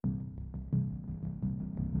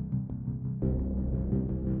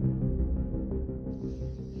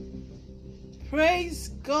Praise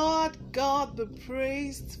God, God be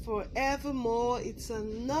praised forevermore. It's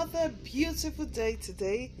another beautiful day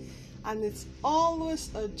today, and it's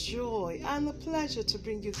always a joy and a pleasure to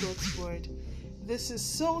bring you God's Word. This is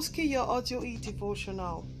Soulski, your audio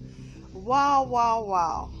e-devotional.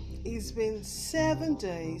 Wow. It's been 7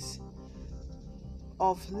 days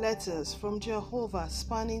of letters from Jehovah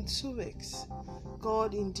spanning 2 weeks.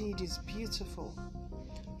 God indeed is beautiful.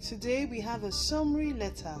 Today we have a summary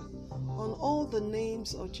letter on all the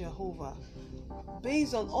names of Jehovah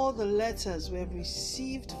based on all the letters we have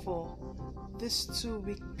received for this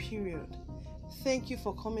 2-week period. Thank you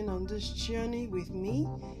for coming on this journey with me.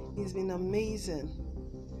 It's been amazing.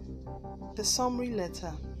 The summary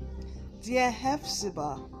letter. Dear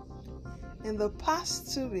Hephzibah, in the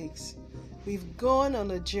past 2 weeks, we've gone on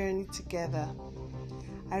a journey together.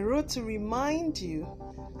 I wrote to remind you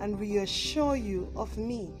and reassure you of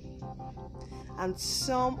me and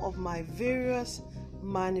some of my various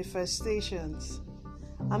manifestations.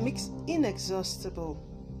 I'm inexhaustible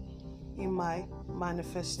in my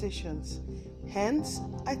manifestations. Hence,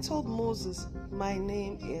 I told Moses, my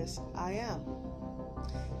name is I Am,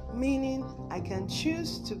 meaning I can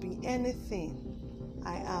choose to be anything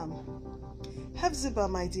I am. Hephzibah,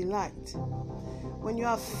 my delight, when you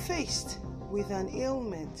are faced with an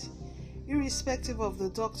ailment, irrespective of the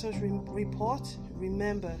doctor's report,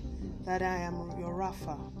 remember that I am your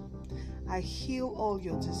Rapha. I heal all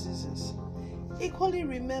your diseases. Equally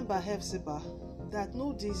remember, Hephzibah, that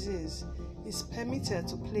no disease is permitted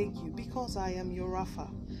to plague you because I am your Rapha.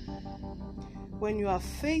 When you are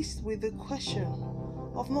faced with the question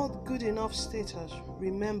of not good enough status,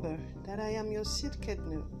 remember that I am your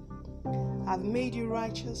Sidkenu. I've made you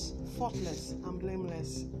righteous, faultless, and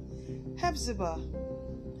blameless. Hephzibah,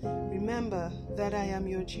 remember that I am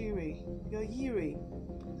your Jireh, your Yireh.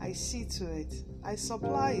 I see to it, I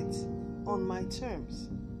supply it on my terms,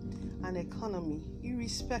 an economy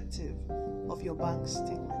irrespective of your bank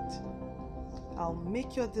statement. I'll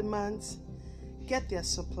make your demands get their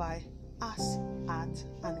supply as, at,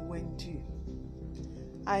 and when due.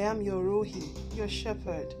 I am your Rohi, your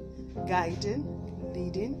shepherd, guiding,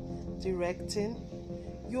 leading, directing.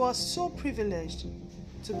 You are so privileged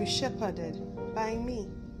to be shepherded by me.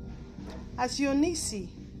 As your Nisi,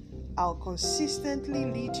 I'll consistently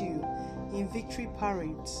lead you in victory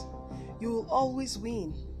parades. You will always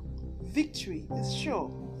win. Victory is sure,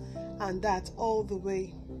 and that all the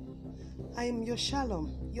way. I am your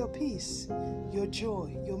Shalom, your peace, your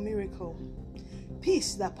joy, your miracle.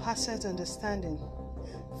 Peace that passeth understanding.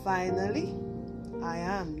 Finally, I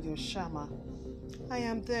am your Shammah. I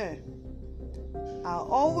am there. I'll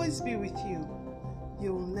always be with you.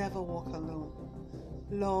 You'll never walk alone.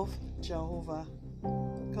 Love, Jehovah.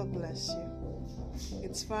 God bless you.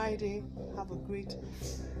 It's Friday. Have a great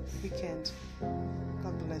weekend.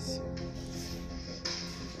 God bless you.